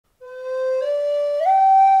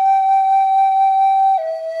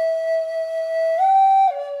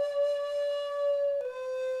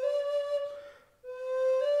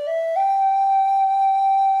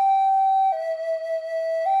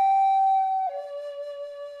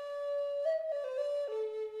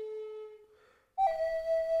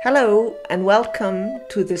Hello and welcome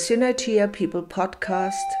to the Synergia People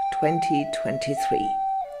Podcast 2023.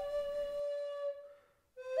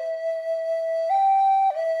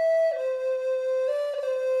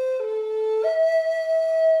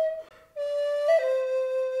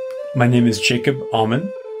 My name is Jacob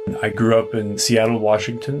Aman. I grew up in Seattle,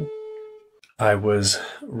 Washington. I was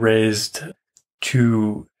raised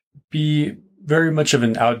to be very much of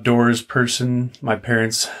an outdoors person. My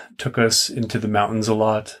parents took us into the mountains a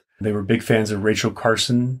lot. They were big fans of Rachel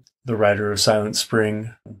Carson, the writer of Silent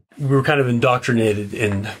Spring. We were kind of indoctrinated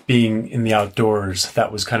in being in the outdoors.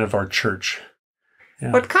 That was kind of our church.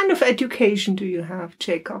 Yeah. What kind of education do you have,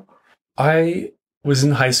 Jacob? I was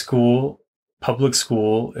in high school, public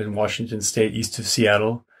school in Washington State, east of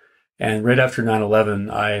Seattle. And right after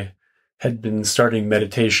 9/11, I had been starting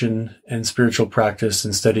meditation and spiritual practice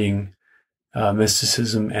and studying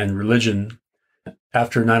mysticism and religion.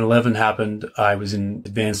 After 9/11 happened, I was in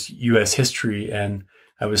advanced U.S. history, and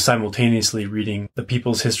I was simultaneously reading the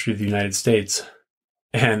People's History of the United States.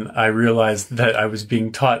 And I realized that I was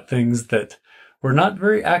being taught things that were not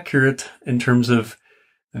very accurate in terms of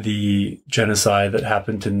the genocide that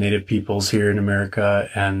happened to Native peoples here in America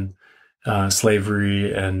and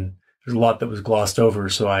slavery, and there's a lot that was glossed over.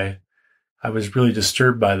 So I was really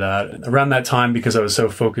disturbed by that. Around that time, because I was so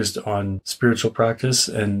focused on spiritual practice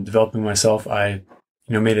and developing myself, I,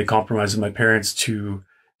 made a compromise with my parents to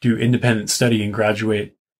do independent study and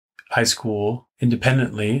graduate high school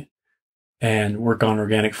independently and work on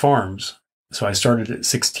organic farms. So I started at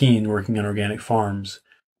 16 working on organic farms.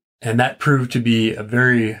 And that proved to be a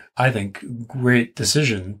very, I think, great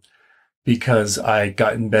decision because I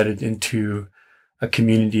got embedded into a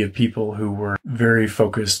community of people who were very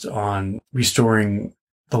focused on restoring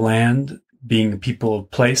the land, being a people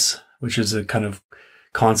of place, which is a kind of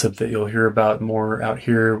concept that you'll hear about more out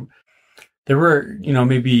here. There were,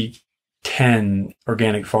 maybe 10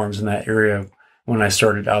 organic farms in that area when I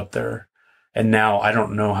started out there. And now I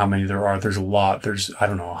don't know how many there are. There's a lot. There's,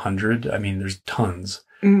 100. There's tons.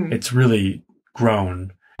 It's really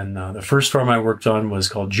grown. And the first farm I worked on was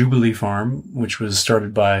called Jubilee Farm, which was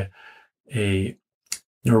started by a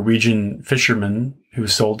Norwegian fisherman who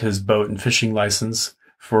sold his boat and fishing license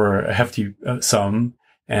for a hefty sum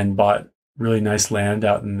and bought really nice land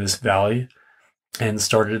out in this valley and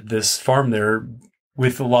started this farm there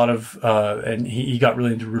with a lot of, and he got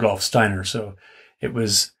really into Rudolf Steiner. So it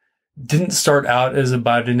didn't start out as a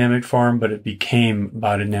biodynamic farm, but it became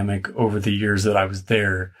biodynamic over the years that I was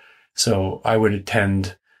there. So I would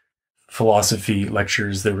attend philosophy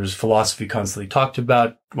lectures. There was philosophy constantly talked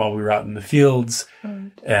about while we were out in the fields.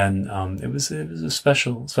 Right. And it was a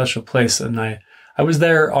special place. And I was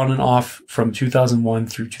there on and off from 2001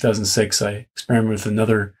 through 2006. I experimented with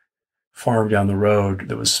another farm down the road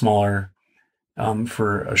that was smaller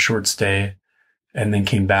for a short stay, and then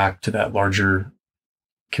came back to that larger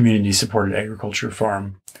community-supported agriculture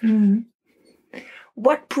farm. Mm-hmm.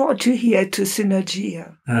 What brought you here to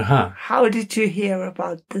Synergia? How did you hear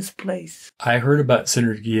about this place? I heard about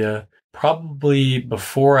Synergia probably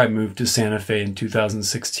before I moved to Santa Fe in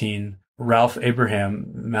 2016. Ralph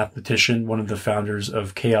Abraham, mathematician, one of the founders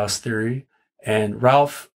of chaos theory. And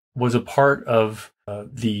Ralph was a part of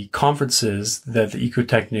the conferences that the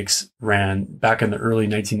ecotechnics ran back in the early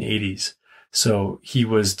 1980s. So he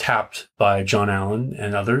was tapped by John Allen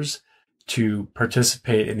and others to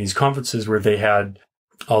participate in these conferences where they had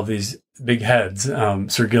all these big heads,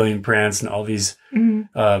 Sir Gillian Prance and all these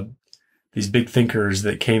big thinkers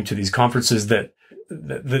that came to these conferences that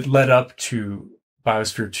led up to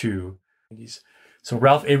Biosphere 2. So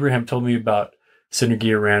Ralph Abraham told me about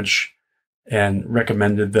Synergia Ranch and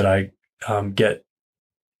recommended that I get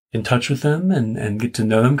in touch with them and get to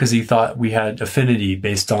know them because he thought we had affinity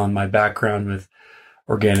based on my background with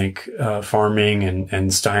organic farming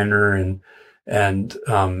and Steiner and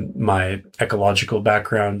my ecological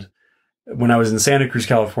background. When I was in Santa Cruz,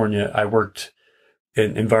 California, I worked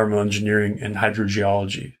in environmental engineering and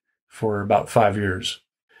hydrogeology for about 5 years.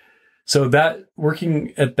 So that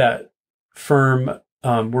working at that firm,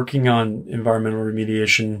 working on environmental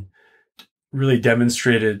remediation really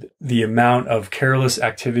demonstrated the amount of careless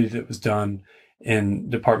activity that was done in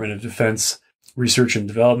Department of Defense research and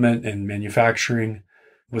development and manufacturing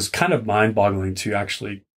was kind of mind-boggling to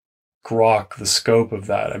actually grok the scope of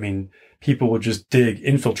that. People would just dig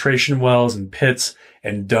infiltration wells and pits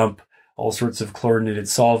and dump all sorts of chlorinated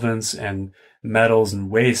solvents and metals and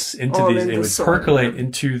wastes into these. It would percolate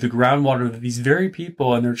into the groundwater that these very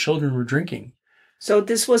people and their children were drinking. So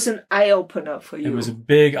this was an eye-opener for you. It was a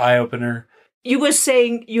big eye-opener. You were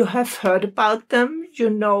saying you have heard about them.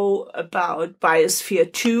 You know about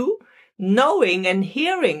Biosphere 2. knowing and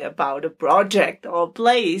hearing about a project or a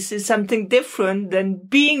place is something different than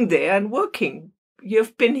being there and working.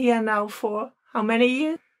 You've been here now for how many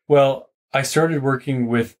years? Well, I started working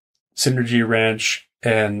with Synergia Ranch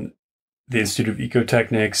and the Institute of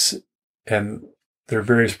Ecotechnics and their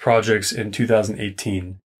various projects in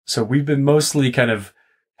 2018. So we've been mostly kind of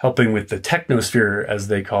helping with the technosphere, as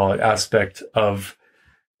they call it, aspect of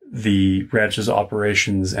the ranch's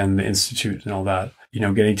operations and the institute and all that.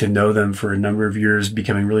 Getting to know them for a number of years,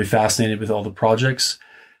 becoming really fascinated with all the projects.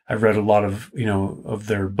 I've read a lot of, of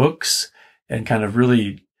their books and kind of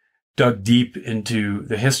really dug deep into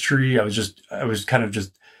the history. I was kind of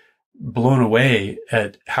just blown away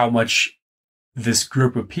at how much this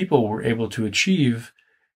group of people were able to achieve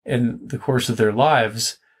in the course of their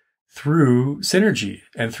lives through synergy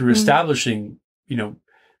and through establishing,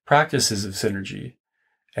 practices of synergy.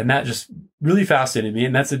 And that just really fascinated me.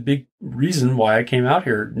 And that's a big reason why I came out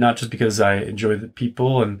here, not just because I enjoy the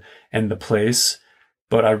people and the place,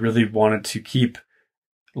 but I really wanted to keep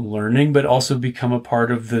learning, but also become a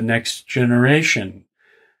part of the next generation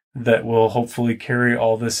that will hopefully carry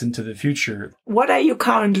all this into the future. What are you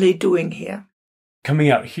currently doing here? Coming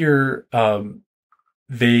out here,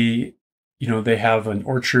 they have an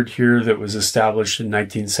orchard here that was established in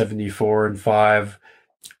 1974 and 5.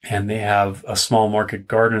 And they have a small market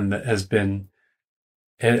garden that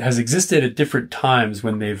has existed at different times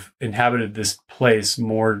when they've inhabited this place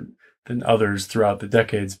more than others throughout the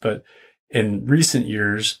decades. But in recent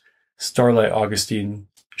years, Starlight Augustine,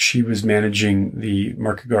 she was managing the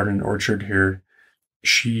market garden orchard here.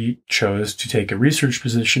 She chose to take a research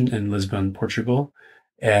position in Lisbon, Portugal.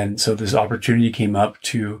 And so this opportunity came up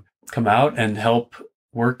to come out and help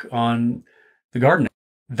work on the garden.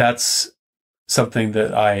 That's something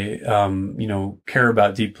that I, care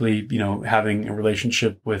about deeply, having a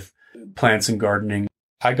relationship with plants and gardening.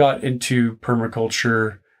 I got into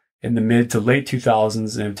permaculture in the mid to late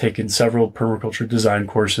 2000s and have taken several permaculture design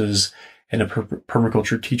courses and a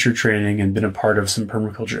permaculture teacher training and been a part of some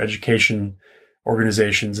permaculture education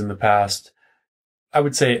organizations in the past. I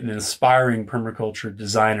would say an aspiring permaculture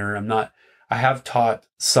designer. I have taught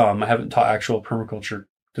some. I haven't taught actual permaculture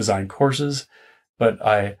design courses, but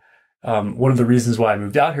one of the reasons why I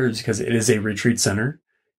moved out here is because it is a retreat center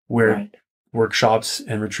where workshops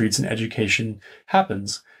and retreats and education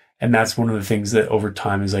happens. And that's one of the things that over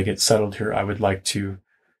time, as I get settled here, I would like to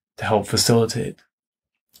help facilitate.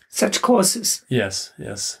 Such courses. Yes.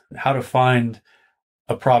 How to find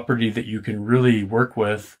a property that you can really work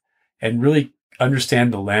with and really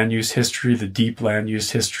understand the land use history, the deep land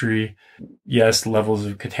use history. Yes, levels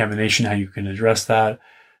of contamination, how you can address that,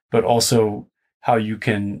 but also how you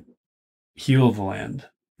can heal the land,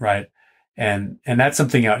 right? And that's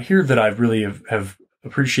something out here that I really have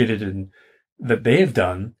appreciated and that they have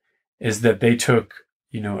done is that they took,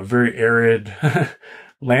 a very arid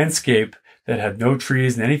landscape that had no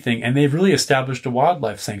trees and anything, and they've really established a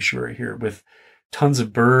wildlife sanctuary here with tons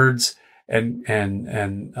of birds and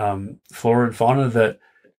flora and fauna that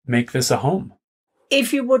make this a home.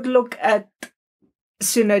 If you would look at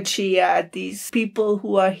Synergia, at these people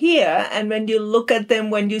who are here, and when you look at them,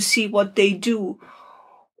 when you see what they do,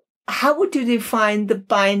 how would you define the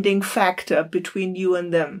binding factor between you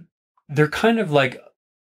and them? They're kind of like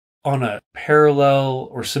on a parallel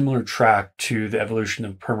or similar track to the evolution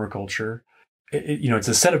of permaculture. It's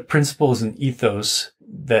a set of principles and ethos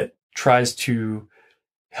that tries to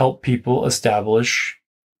help people establish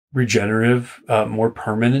regenerative, more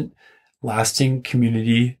permanent, lasting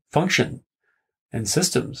community function and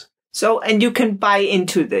systems. So, and you can buy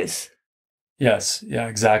into this. Yes. Yeah,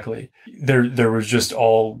 exactly. There was just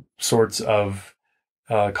all sorts of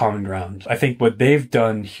common ground. I think what they've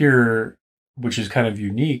done here, which is kind of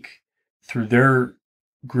unique through their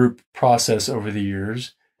group process over the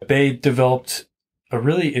years, they developed a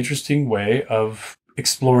really interesting way of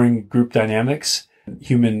exploring group dynamics,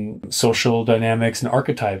 human social dynamics and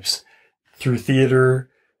archetypes through theater,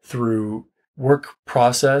 through work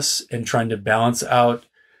process and trying to balance out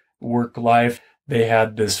work life. They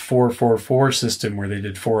had this 4-4-4 system where they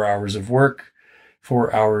did 4 hours of work,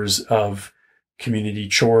 4 hours of community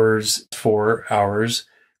chores, 4 hours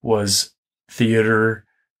was theater,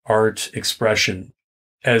 art, expression.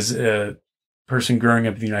 As a person growing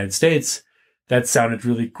up in the United States, that sounded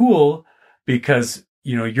really cool because,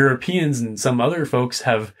 Europeans and some other folks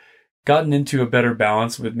have gotten into a better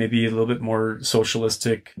balance with maybe a little bit more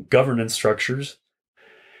socialistic governance structures.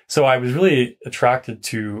 So I was really attracted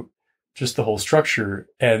to just the whole structure.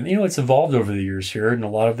 And, it's evolved over the years here, and a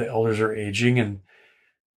lot of the elders are aging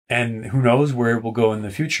and who knows where it will go in the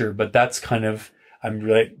future. But that's kind of I'm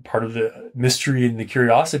really part of the mystery and the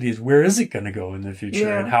curiosity is where is it going to go in the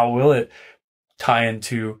future and how will it tie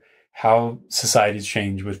into how societies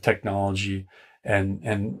change with technology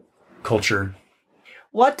and culture.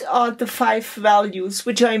 What are the 5 values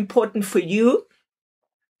which are important for you,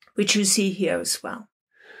 which you see here as well?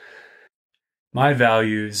 My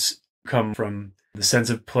values come from the sense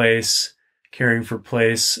of place, caring for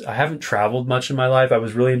place. I haven't traveled much in my life. I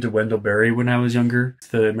was really into Wendell Berry when I was younger,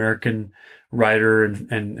 the American writer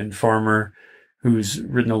and farmer who's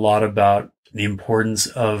written a lot about the importance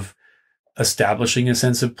of establishing a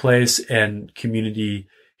sense of place and community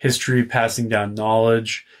history, passing down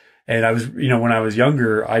knowledge. And I was, when I was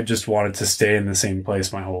younger, I just wanted to stay in the same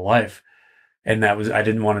place my whole life. And I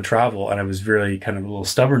didn't want to travel. And I was really kind of a little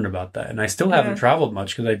stubborn about that. And I still haven't traveled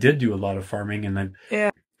much because I did do a lot of farming. And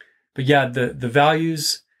then, but yeah, the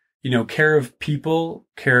values, care of people,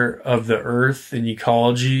 care of the earth and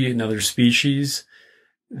ecology and other species,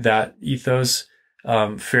 that ethos,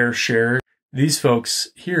 fair share. These folks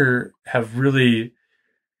here have really,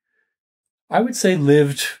 I would say,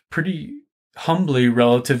 lived pretty humbly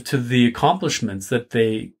relative to the accomplishments that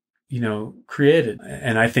they created.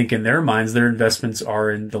 And I think in their minds, their investments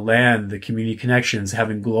are in the land, the community connections,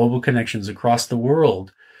 having global connections across the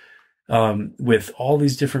world, with all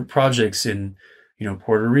these different projects in,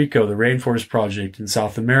 Puerto Rico, the Rainforest Project in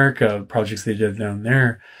South America, projects they did down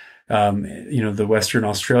there, the Western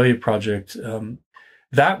Australia project.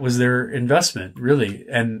 That was their investment, really.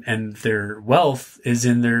 And their wealth is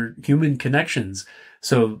in their human connections.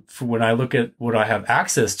 So when I look at what I have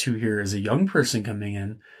access to here as a young person coming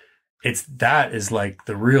in, that is like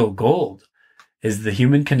the real gold, is the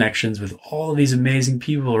human connections with all of these amazing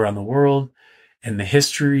people around the world and the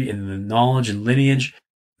history and the knowledge and lineage,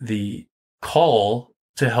 the call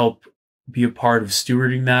to help be a part of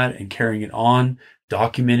stewarding that and carrying it on,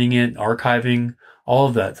 documenting it, archiving, all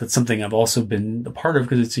of that. That's something I've also been a part of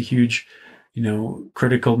because it's a huge,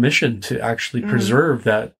 critical mission to actually preserve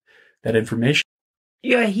that information.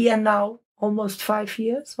 You're here now almost 5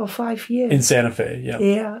 years or 5 years? In Santa Fe, yeah.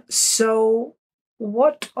 Yeah. So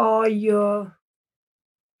what are your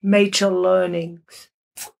major learnings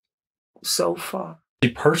so far?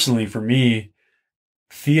 Personally, for me,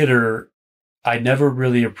 theater, I never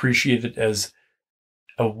really appreciated as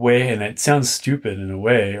a way, and it sounds stupid in a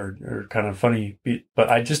way or kind of funny, but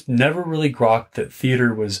I just never really grokked that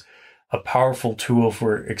theater was a powerful tool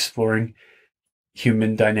for exploring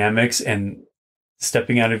human dynamics and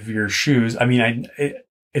stepping out of your shoes. I mean,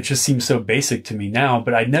 it just seems so basic to me now,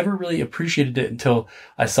 but I never really appreciated it until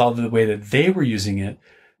I saw the way that they were using it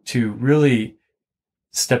to really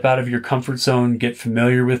step out of your comfort zone, get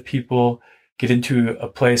familiar with people, get into a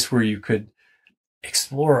place where you could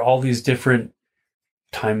explore all these different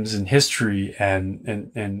times in history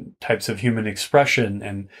and types of human expression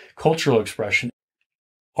and cultural expression.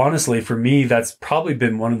 Honestly, for me, that's probably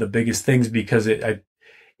been one of the biggest things because it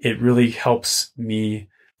really helps me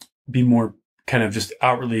be more kind of just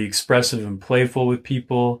outwardly expressive and playful with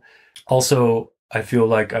people. Also, I feel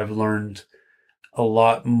like I've learned a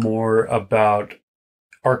lot more about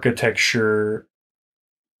architecture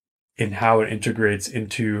and how it integrates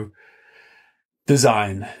into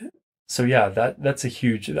design. So yeah, that's a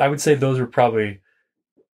huge, I would say those are probably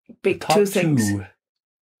big top two things. two.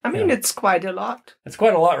 I mean, it's quite a lot. It's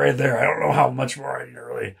quite a lot right there. I don't know how much more I can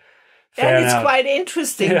really and it's quite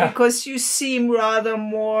interesting because you seem rather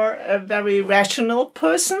more a very rational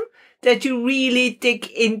person, that you really dig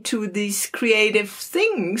into these creative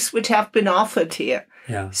things which have been offered here.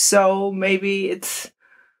 Yeah. So maybe it's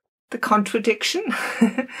the contradiction,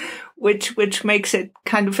 which makes it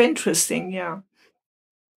kind of interesting. Yeah.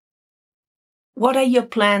 What are your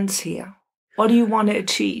plans here? What do you want to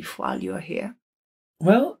achieve while you're here?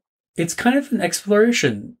 Well, it's kind of an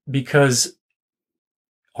exploration because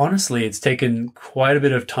honestly, it's taken quite a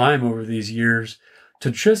bit of time over these years to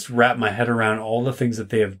just wrap my head around all the things that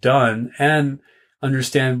they have done and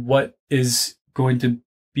understand what is going to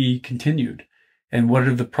be continued and what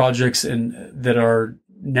are the projects that are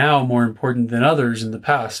now more important than others in the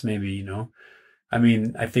past, maybe, I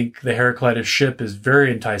mean, I think the Heraclitus ship is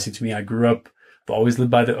very enticing to me. I grew up, I've always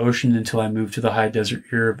lived by the ocean until I moved to the high desert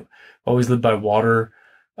here. I've always lived by water.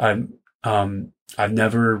 I've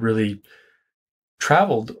never really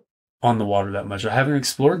traveled on the water that much. I haven't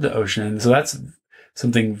explored the ocean. And so that's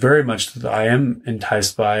something very much that I am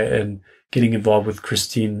enticed by and getting involved with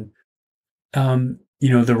Christine. The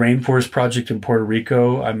Rainforest Project in Puerto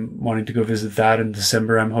Rico, I'm wanting to go visit that in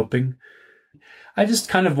December, I'm hoping. I just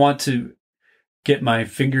kind of want to get my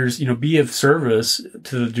fingers, be of service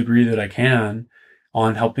to the degree that I can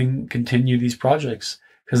on helping continue these projects.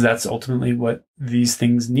 because that's ultimately what these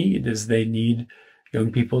things need, is they need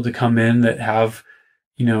young people to come in that have,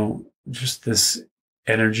 just this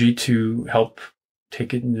energy to help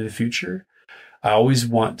take it into the future. I always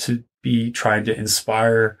want to be trying to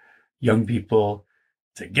inspire young people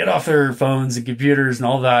to get off their phones and computers and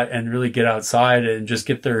all that and really get outside and just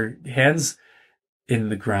get their hands in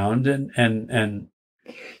the ground. And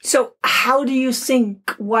so how do you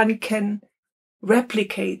think one can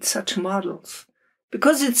replicate such models?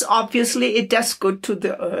 Because it's obviously, it does good to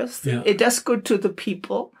the earth. Yeah. It does good to the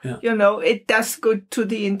people. Yeah. It does good to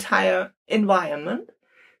the entire environment.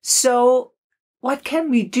 So what can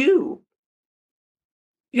we do,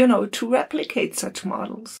 to replicate such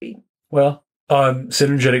models? Well,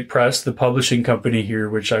 Synergetic Press, the publishing company here,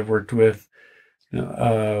 which I've worked with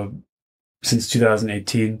since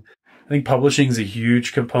 2018, I think publishing is a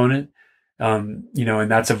huge component, and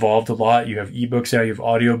that's evolved a lot. You have ebooks now, you have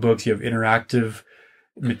audiobooks, you have interactive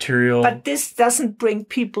material. But this doesn't bring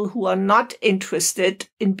people who are not interested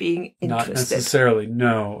in being interested. Not necessarily,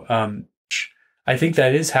 no. I think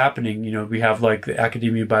that is happening. We have like the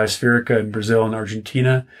Academia Biospherica in Brazil and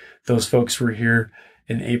Argentina. Those folks were here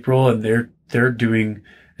in April, and they're doing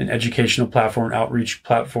an educational platform, outreach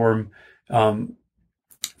platform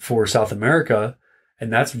for South America.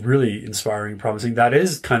 And that's really inspiring, promising. That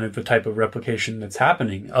is kind of a type of replication that's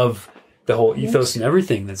happening of the whole ethos and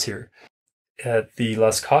everything that's here. At the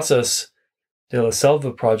Las Casas de la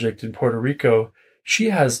Selva project in Puerto Rico,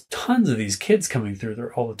 she has tons of these kids coming through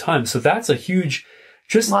there all the time. So that's a huge,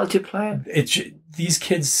 just multiplier. These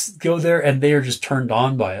kids go there and they are just turned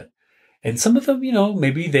on by it. And some of them,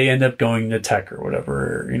 maybe they end up going to tech or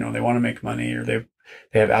whatever, or, they want to make money, or they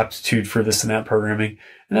have aptitude for this and that programming,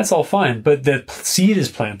 and that's all fine. But the seed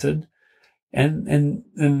is planted, and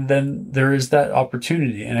then there is that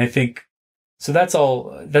opportunity. And I think, so that's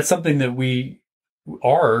something that we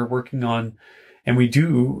are working on, and we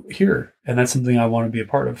do here. And that's something I want to be a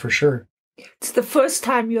part of for sure. It's the first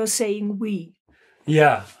time you're saying we.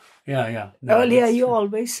 Yeah. No, earlier you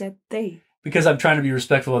always said they. Because I'm trying to be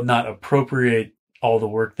respectful and not appropriate all the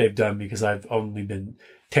work they've done, because I've only been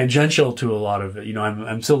tangential to a lot of it.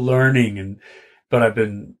 I'm still learning, but I've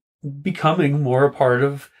been becoming more a part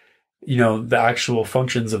of, the actual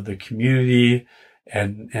functions of the community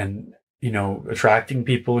and attracting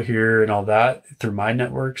people here and all that through my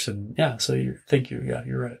networks. And yeah, so thank you. Yeah,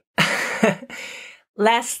 you're right.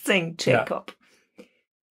 Last thing, Jacob. Yeah.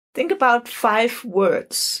 Think about 5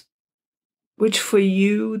 words which for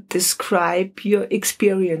you describe your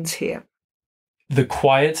experience here. The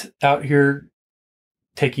quiet out here,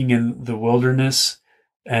 taking in the wilderness,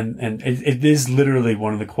 and it is literally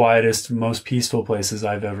one of the quietest, most peaceful places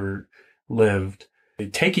I've ever lived.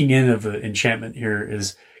 The taking in of the enchantment here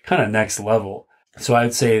is kind of next level. So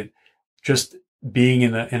I'd say just being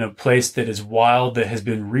in a place that is wild, that has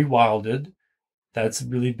been rewilded, that's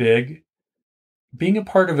really big. Being a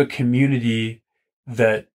part of a community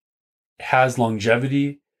that has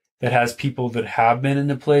longevity, that has people that have been in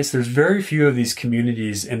the place. There's very few of these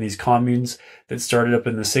communities and these communes that started up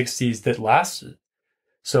in the 60s that lasted.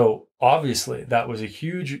 So obviously that was a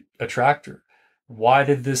huge attractor. Why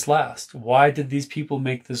did this last? Why did these people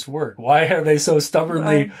make this work? Why are they so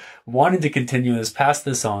stubbornly wanting to continue this, pass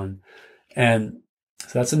this on? And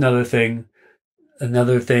so that's another thing.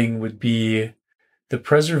 Another thing would be the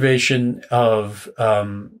preservation of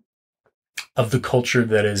the culture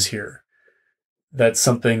that is here. That's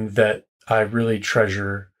something that I really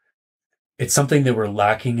treasure. It's something that we're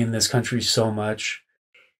lacking in this country so much.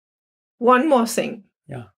 One more thing.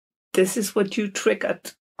 Yeah. This is what you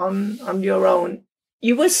triggered on your own.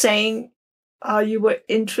 You were saying you were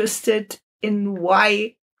interested in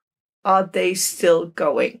why are they still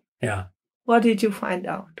going? Yeah. What did you find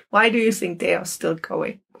out? Why do you think they are still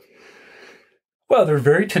going? Well, they're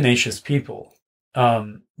very tenacious people.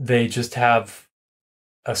 They just have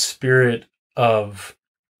a spirit of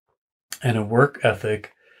and a work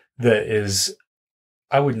ethic that is,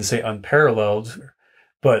 I wouldn't say unparalleled,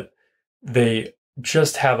 but they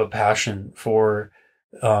just have a passion for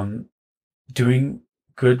doing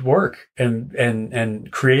good work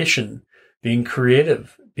and creation, being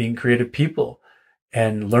creative people,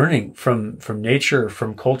 and learning from nature,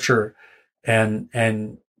 from culture,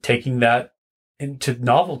 and taking that into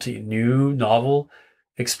novelty, new novel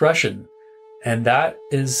expression. And that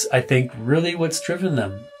is, I think, really what's driven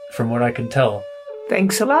them, from what I can tell.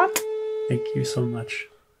 Thanks a lot. Thank you so much.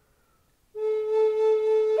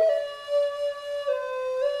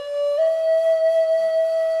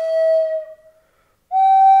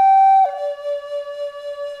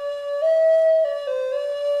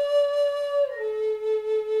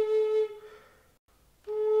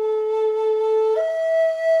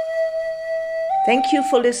 Thank you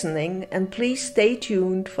for listening, and please stay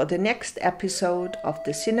tuned for the next episode of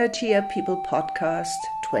the Synergia People Podcast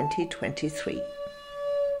 2023.